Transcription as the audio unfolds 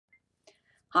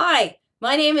Hi,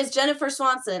 my name is Jennifer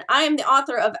Swanson. I am the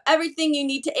author of Everything You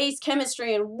Need to Ace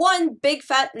Chemistry in One Big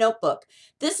Fat Notebook.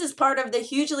 This is part of the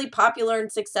hugely popular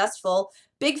and successful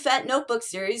Big Fat Notebook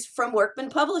series from Workman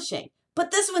Publishing.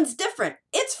 But this one's different.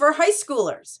 It's for high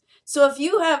schoolers. So if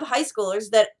you have high schoolers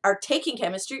that are taking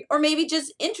chemistry or maybe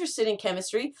just interested in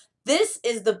chemistry, this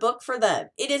is the book for them.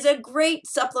 It is a great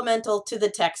supplemental to the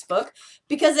textbook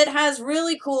because it has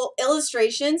really cool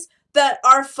illustrations that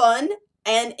are fun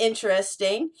and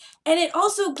interesting. And it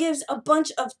also gives a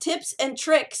bunch of tips and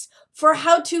tricks for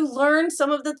how to learn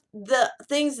some of the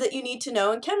things that you need to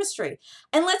know in chemistry.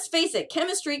 And let's face it,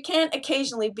 chemistry can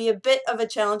occasionally be a bit of a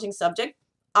challenging subject.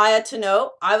 I had to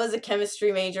know I was a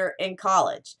chemistry major in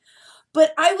college.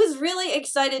 But I was really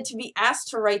excited to be asked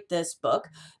to write this book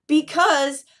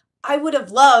because I would have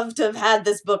loved to have had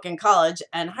this book in college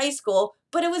and high school,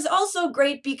 but it was also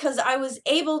great because I was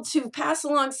able to pass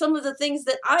along some of the things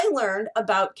that I learned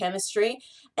about chemistry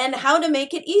and how to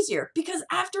make it easier. Because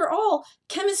after all,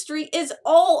 chemistry is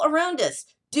all around us.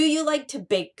 Do you like to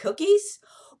bake cookies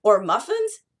or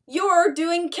muffins? You're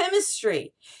doing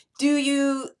chemistry. Do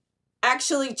you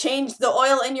actually change the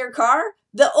oil in your car?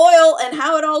 The oil and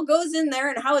how it all goes in there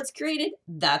and how it's created,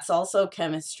 that's also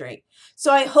chemistry.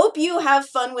 So I hope you have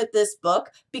fun with this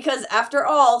book because after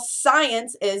all,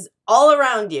 science is all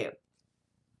around you.